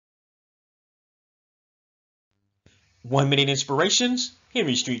1 Minute Inspirations,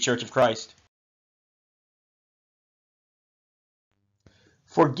 Henry Street Church of Christ.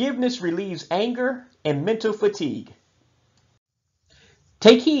 Forgiveness relieves anger and mental fatigue.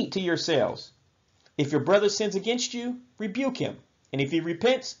 Take heed to yourselves. If your brother sins against you, rebuke him. And if he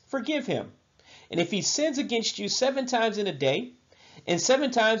repents, forgive him. And if he sins against you 7 times in a day, and 7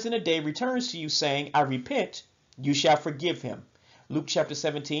 times in a day returns to you saying, I repent, you shall forgive him. Luke chapter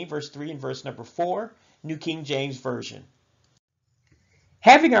 17, verse 3 and verse number 4, New King James Version.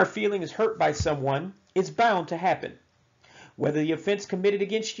 Having our feelings hurt by someone is bound to happen. Whether the offense committed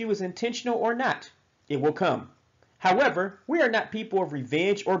against you is intentional or not, it will come. However, we are not people of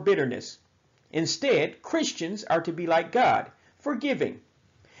revenge or bitterness. Instead, Christians are to be like God, forgiving.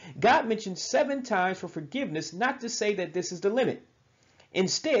 God mentions 7 times for forgiveness, not to say that this is the limit.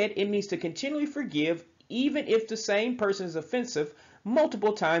 Instead, it means to continually forgive even if the same person is offensive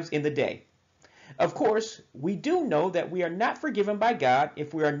multiple times in the day. Of course, we do know that we are not forgiven by God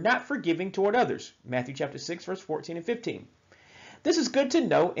if we are not forgiving toward others. Matthew chapter 6, verse 14 and 15. This is good to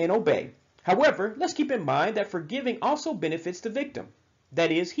know and obey. However, let's keep in mind that forgiving also benefits the victim.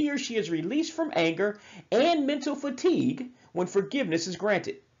 That is, he or she is released from anger and mental fatigue when forgiveness is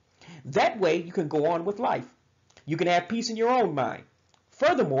granted. That way, you can go on with life. You can have peace in your own mind.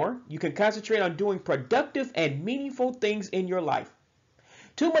 Furthermore, you can concentrate on doing productive and meaningful things in your life.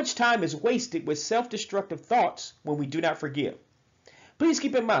 Too much time is wasted with self-destructive thoughts when we do not forgive. Please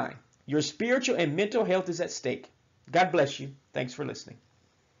keep in mind, your spiritual and mental health is at stake. God bless you. Thanks for listening.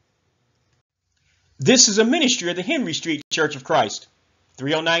 This is a ministry of the Henry Street Church of Christ,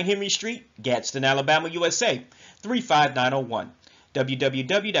 309 Henry Street, Gadsden, Alabama, USA, 35901,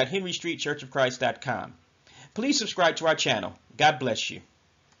 www.henrystreetchurchofchrist.com. Please subscribe to our channel. God bless you.